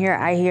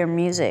 I hear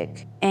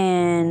music.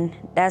 And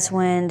that's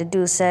when the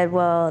dude said,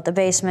 well, the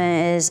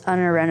basement is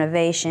under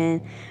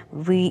renovation.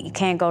 We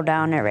can't go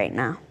down there right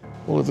now.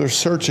 Well, if they're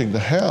searching the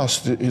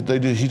house,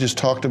 he just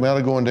talked them out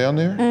of going down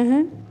there?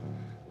 Mm-hmm.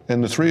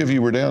 And the 3 of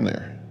you were down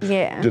there?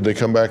 Yeah. Did they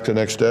come back the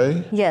next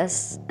day?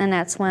 Yes, and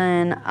that's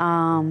when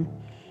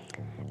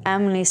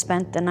Emily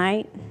spent the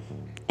night,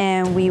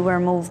 and we were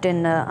moved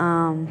in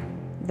the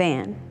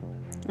van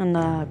in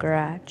the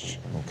garage.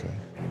 Okay.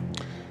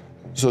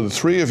 So the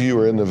 3 of you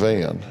are in the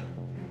van.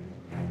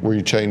 Were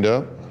you chained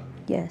up?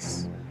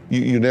 Yes.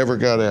 You never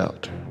got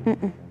out?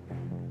 Mm-mm.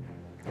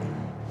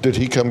 Did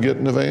he come get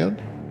in the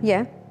van?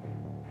 Yeah.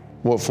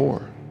 What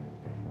for?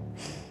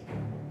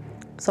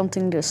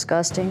 Something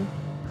disgusting.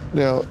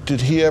 Now, did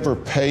he ever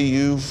pay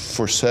you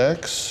for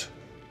sex?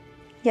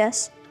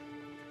 Yes.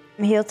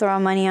 He'll throw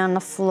money on the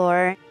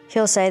floor.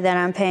 He'll say that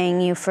I'm paying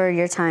you for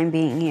your time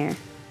being here.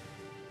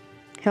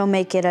 He'll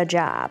make it a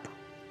job.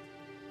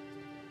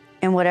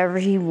 And whatever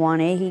he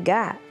wanted, he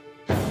got.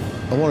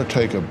 I want to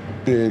take a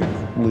big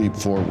leap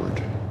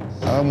forward.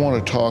 I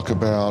want to talk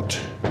about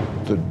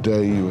the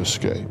day you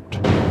escaped.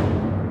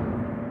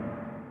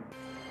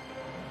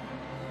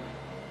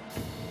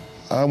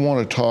 I want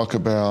to talk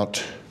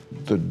about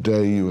the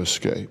day you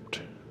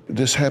escaped.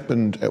 This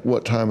happened at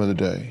what time of the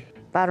day?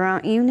 About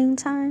around evening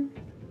time.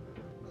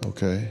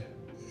 Okay.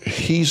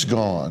 He's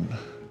gone,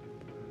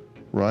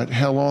 right?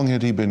 How long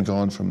had he been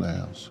gone from the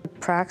house?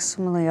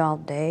 Approximately all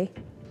day.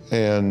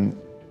 And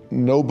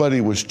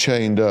nobody was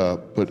chained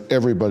up, but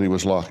everybody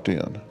was locked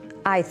in.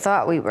 I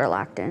thought we were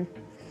locked in.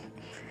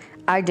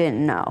 I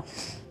didn't know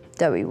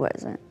that we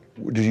wasn't.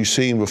 Did you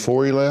see him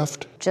before he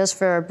left? Just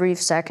for a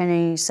brief second,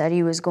 and he said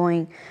he was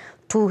going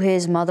to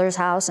his mother's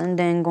house and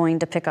then going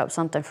to pick up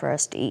something for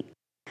us to eat.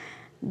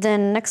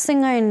 Then next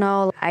thing I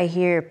know, I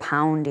hear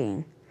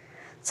pounding.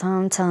 So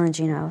I'm telling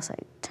Gina, I was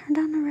like, turn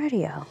down the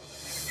radio.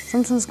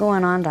 Something's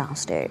going on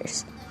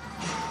downstairs.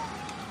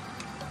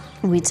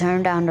 We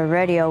turn down the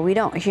radio. We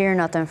don't hear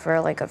nothing for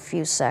like a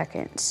few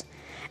seconds.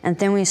 And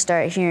then we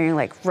start hearing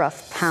like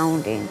rough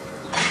pounding.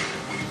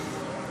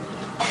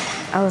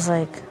 I was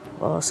like,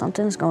 well,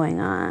 something's going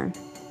on.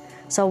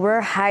 So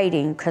we're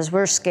hiding because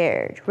we're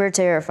scared. We're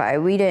terrified.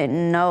 We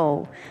didn't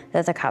know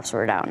that the cops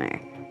were down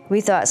there.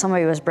 We thought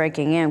somebody was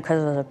breaking in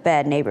because it was a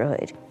bad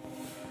neighborhood.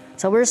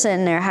 So we're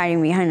sitting there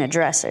hiding behind a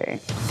dresser.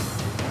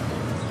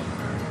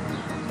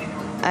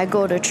 I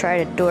go to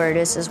try the door.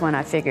 This is when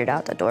I figured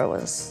out the door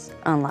was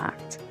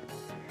unlocked.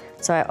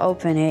 So I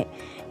open it,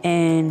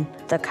 and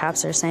the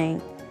cops are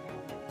saying,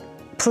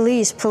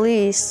 police,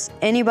 police,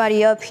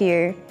 anybody up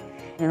here?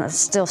 And I was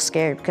still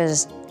scared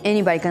because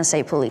anybody can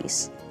say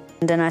police.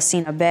 And then I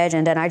seen a badge,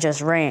 and then I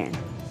just ran.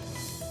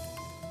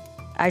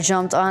 I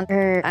jumped on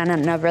her, and I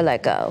never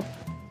let go.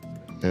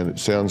 And it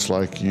sounds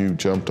like you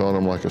jumped on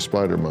him like a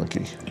spider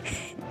monkey.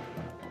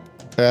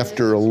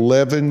 After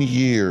 11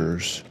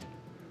 years,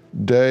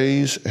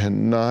 days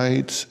and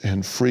nights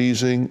and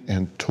freezing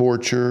and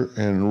torture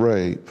and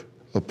rape,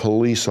 a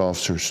police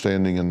officer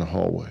standing in the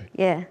hallway.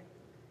 Yeah.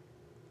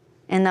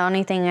 And the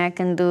only thing I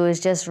can do is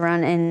just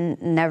run,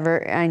 and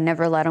I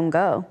never let him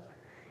go.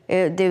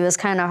 It was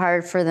kind of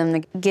hard for them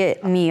to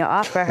get me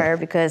off of her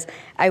because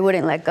I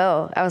wouldn't let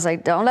go. I was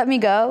like, don't let me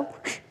go.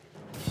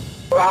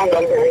 Found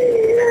them.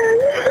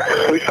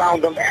 We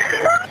found them.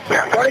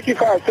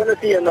 22-5,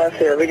 Tennessee and us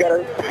here. We got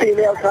a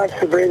female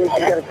conscious breathing. She's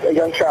got a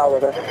young child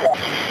with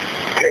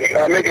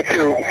her. Make it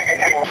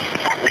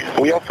 2.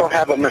 We also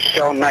have a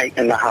Michelle Knight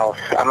in the house.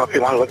 I don't know if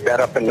you want to look that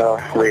up in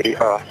the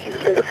radio,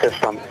 the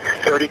system.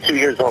 32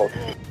 years old.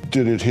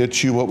 Did it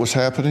hit you what was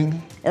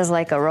happening? It was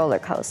like a roller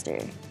coaster.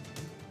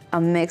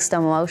 Mixed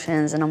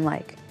emotions, and I'm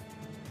like,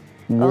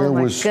 Oh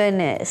my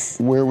goodness.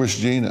 Where was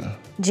Gina?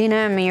 Gina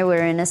and me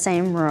were in the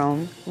same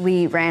room.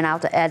 We ran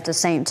out at the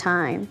same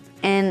time.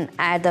 And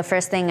the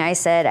first thing I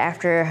said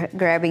after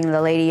grabbing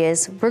the lady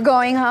is, "We're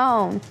going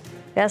home."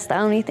 That's the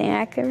only thing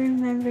I can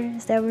remember,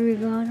 is that we were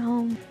going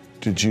home.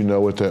 Did you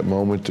know at that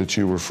moment that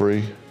you were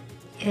free?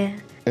 Yeah.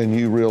 And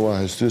you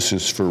realized this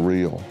is for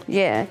real?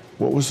 Yeah.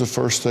 What was the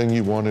first thing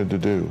you wanted to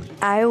do?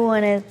 I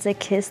wanted to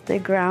kiss the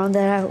ground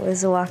that I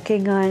was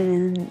walking on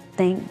and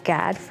thank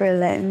God for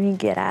letting me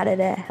get out of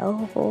that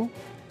hellhole.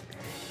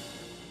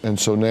 And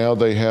so now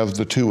they have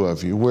the two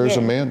of you. Where's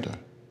Amanda?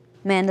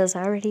 Amanda's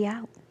already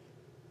out.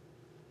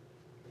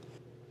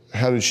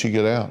 How did she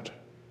get out?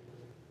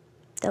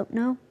 Don't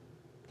know.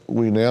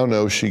 We now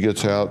know she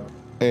gets out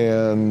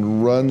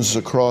and runs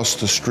across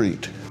the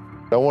street.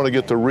 I want to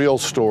get the real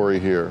story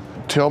here.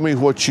 Tell me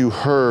what you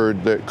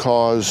heard that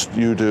caused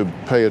you to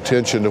pay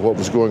attention to what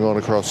was going on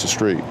across the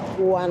street.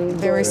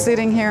 They were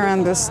sitting here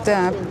on the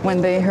step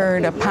when they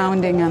heard a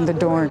pounding on the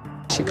door.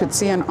 She could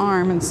see an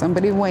arm and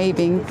somebody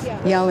waving,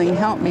 yelling,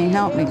 help me,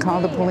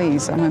 call the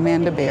police, I'm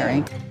Amanda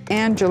Berry."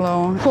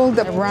 Angelo pulled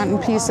a rotten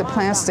piece of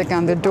plastic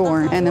on the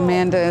door and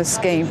Amanda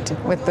escaped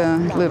with the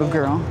little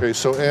girl. Okay,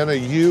 so Anna,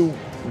 you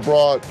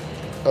brought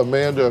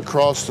Amanda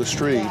across the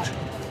street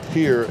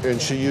here and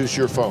she used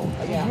your phone.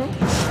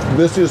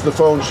 This is the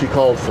phone she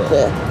called from.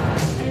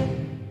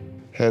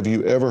 Have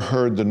you ever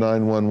heard the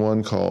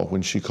 911 call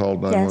when she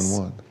called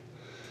 911? Yes.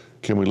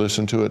 Can we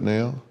listen to it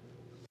now?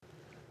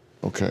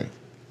 Okay.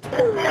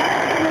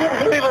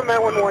 Cleveland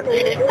 911.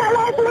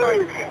 Hello,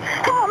 please.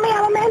 Help me,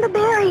 I'm Amanda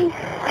Berry.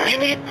 You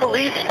need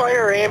police,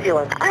 fire, or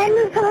ambulance? I'm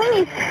the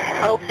police.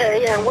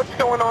 Okay, and what's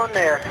going on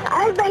there?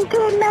 I've been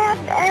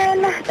kidnapped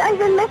and I've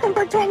been missing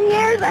for 10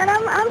 years and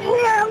I'm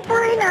here, I'm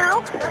free now.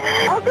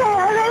 Okay,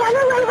 I'm on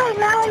the way right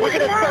now. We're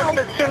going to start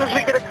as soon as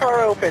we get a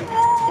car open.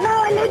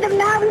 No, I need them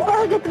now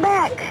before he gets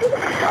back.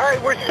 All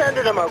right, we're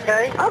sending them,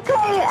 okay?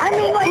 Okay, I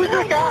mean, like,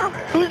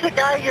 who's the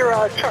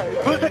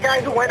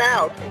guy who went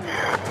out?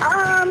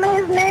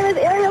 His name is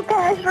Ariel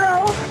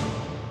Castro.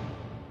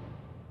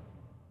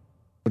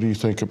 What do you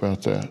think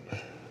about that?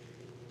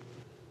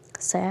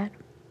 Sad.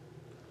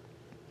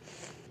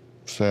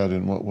 Sad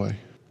in what way?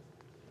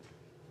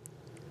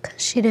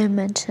 Because she didn't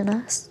mention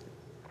us.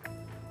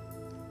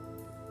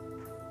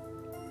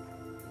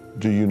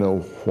 Do you know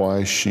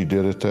why she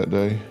did it that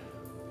day?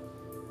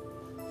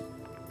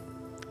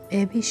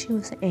 Maybe she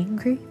was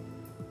angry.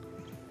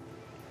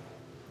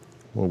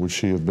 What would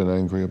she have been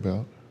angry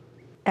about?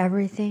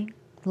 Everything,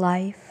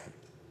 life,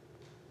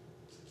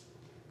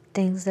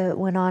 things that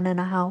went on in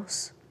a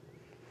house.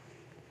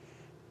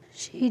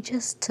 She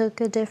just took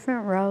a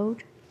different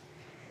road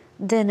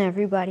than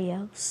everybody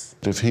else.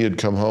 If he had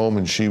come home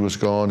and she was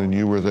gone and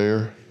you were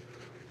there,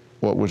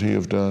 what would he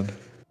have done?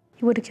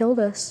 He would have killed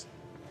us.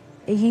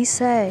 He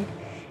said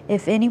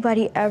if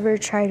anybody ever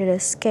tried to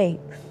escape,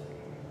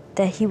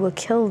 that he would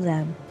kill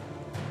them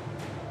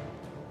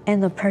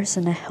and the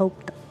person that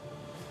helped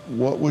them.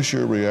 What was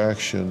your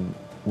reaction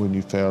when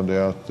you found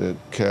out that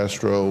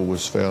Castro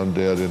was found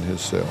dead in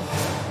his cell?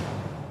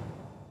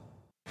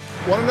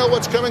 Want to know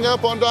what's coming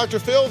up on Dr.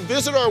 Phil?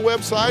 Visit our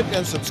website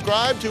and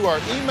subscribe to our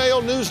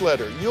email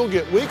newsletter. You'll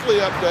get weekly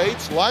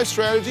updates, life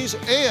strategies,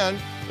 and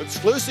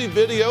exclusive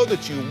video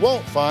that you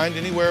won't find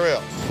anywhere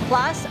else.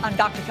 Plus, on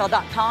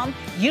drphil.com,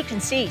 you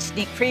can see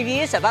sneak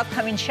previews of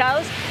upcoming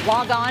shows.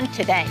 Log on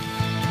today.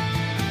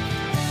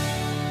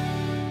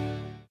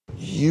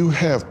 You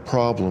have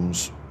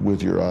problems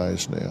with your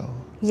eyes now.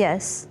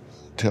 Yes.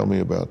 Tell me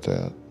about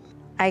that.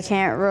 I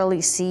can't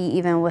really see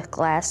even with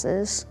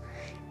glasses.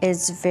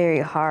 It's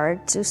very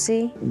hard to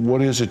see.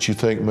 What is it you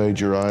think made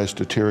your eyes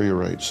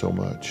deteriorate so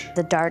much?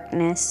 The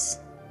darkness.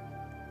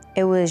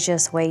 It was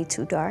just way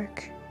too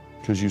dark.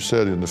 Because you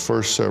said in the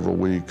first several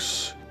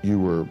weeks you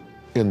were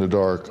in the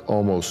dark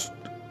almost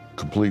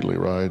completely,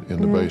 right?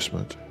 In the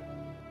basement.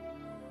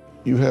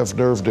 You have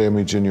nerve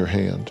damage in your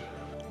hand.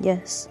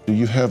 Yes. Do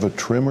you have a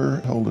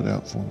trimmer? Hold it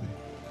out for me.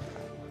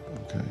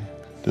 Okay.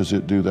 Does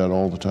it do that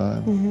all the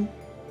time?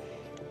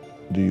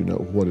 Mm-hmm. Do you know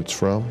what it's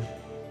from?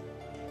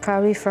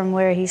 Probably from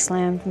where he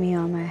slammed me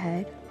on my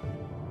head.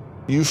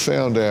 You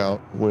found out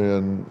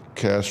when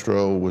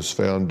Castro was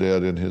found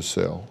dead in his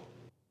cell.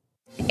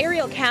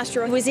 Ariel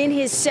Castro was in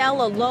his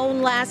cell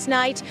alone last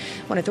night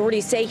when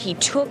authorities say he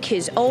took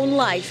his own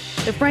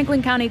life. The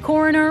Franklin County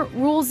coroner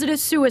rules it a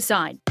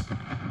suicide.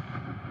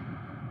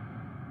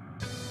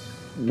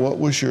 What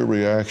was your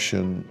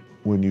reaction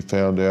when you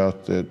found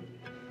out that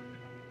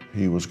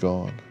he was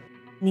gone?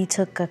 He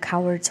took a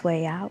coward's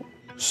way out.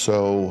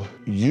 So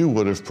you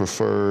would have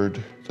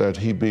preferred that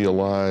he be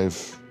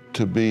alive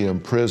to be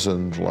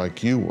imprisoned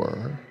like you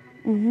were,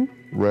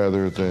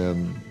 rather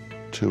than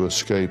to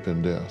escape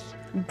in death.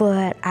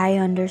 But I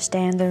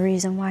understand the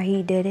reason why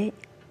he did it.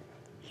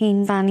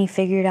 He finally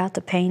figured out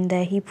the pain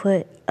that he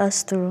put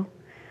us through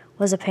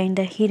was a pain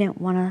that he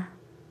didn't want to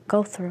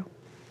go through.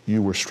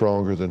 You were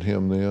stronger than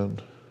him then.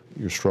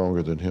 You're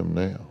stronger than him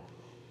now.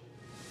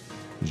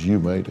 'Cause you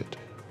made it,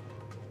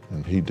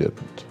 and he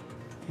didn't.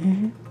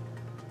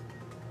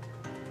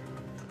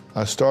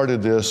 I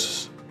started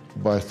this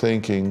by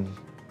thinking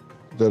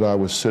that I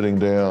was sitting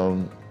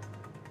down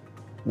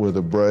with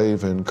a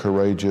brave and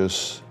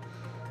courageous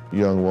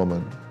young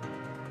woman.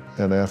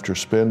 And after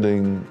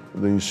spending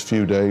these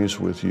few days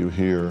with you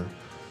here,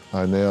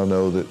 I now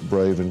know that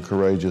brave and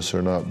courageous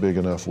are not big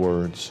enough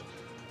words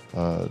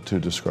to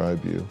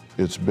describe you.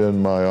 It's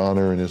been my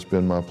honor and it's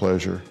been my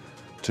pleasure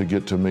to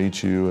get to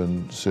meet you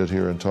and sit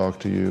here and talk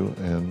to you,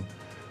 and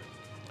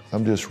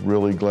I'm just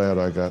really glad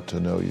I got to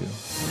know you.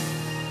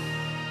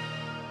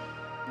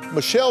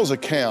 Michelle's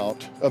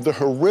account of the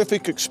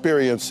horrific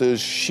experiences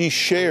she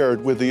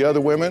shared with the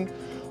other women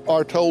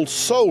are told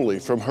solely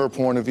from her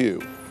point of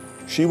view.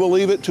 She will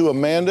leave it to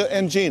Amanda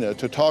and Gina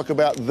to talk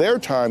about their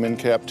time in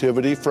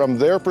captivity from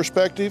their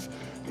perspective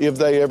if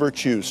they ever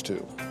choose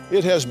to.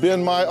 It has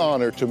been my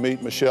honor to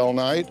meet Michelle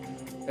Knight,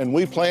 and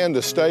we plan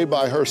to stay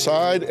by her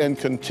side and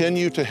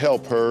continue to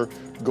help her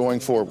going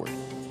forward.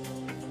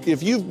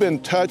 If you've been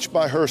touched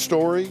by her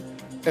story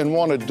and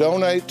want to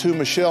donate to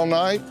Michelle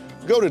Knight,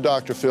 go to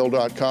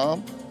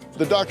drphil.com.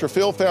 The Dr.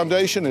 Phil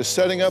Foundation is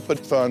setting up a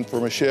fund for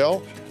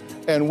Michelle,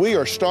 and we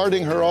are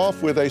starting her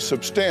off with a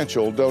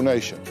substantial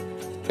donation.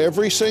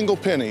 Every single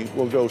penny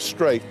will go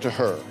straight to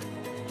her.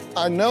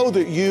 I know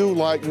that you,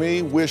 like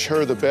me, wish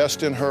her the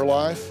best in her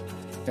life,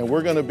 and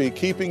we're going to be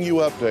keeping you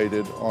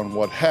updated on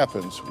what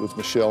happens with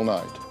Michelle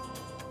Knight.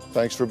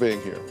 Thanks for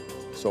being here.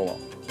 So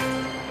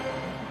long.